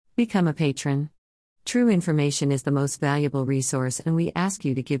Become a patron. True information is the most valuable resource, and we ask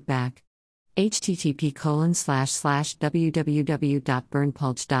you to give back.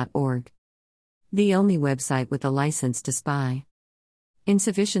 http://www.burnpulch.org. The only website with a license to spy.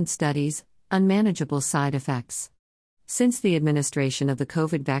 Insufficient studies, unmanageable side effects. Since the administration of the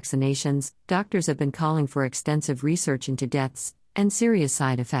COVID vaccinations, doctors have been calling for extensive research into deaths and serious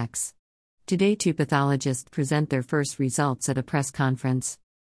side effects. Today, 2 pathologists present their first results at a press conference.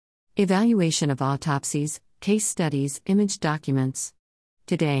 Evaluation of autopsies, case studies, image documents.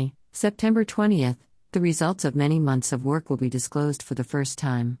 Today, September 20th, the results of many months of work will be disclosed for the first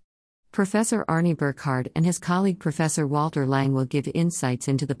time. Professor Arne Burkhardt and his colleague Professor Walter Lang will give insights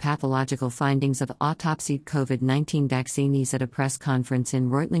into the pathological findings of autopsied COVID-19 vaccinees at a press conference in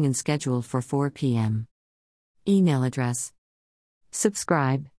Reutlingen scheduled for 4 p.m. Email address. Subscribe.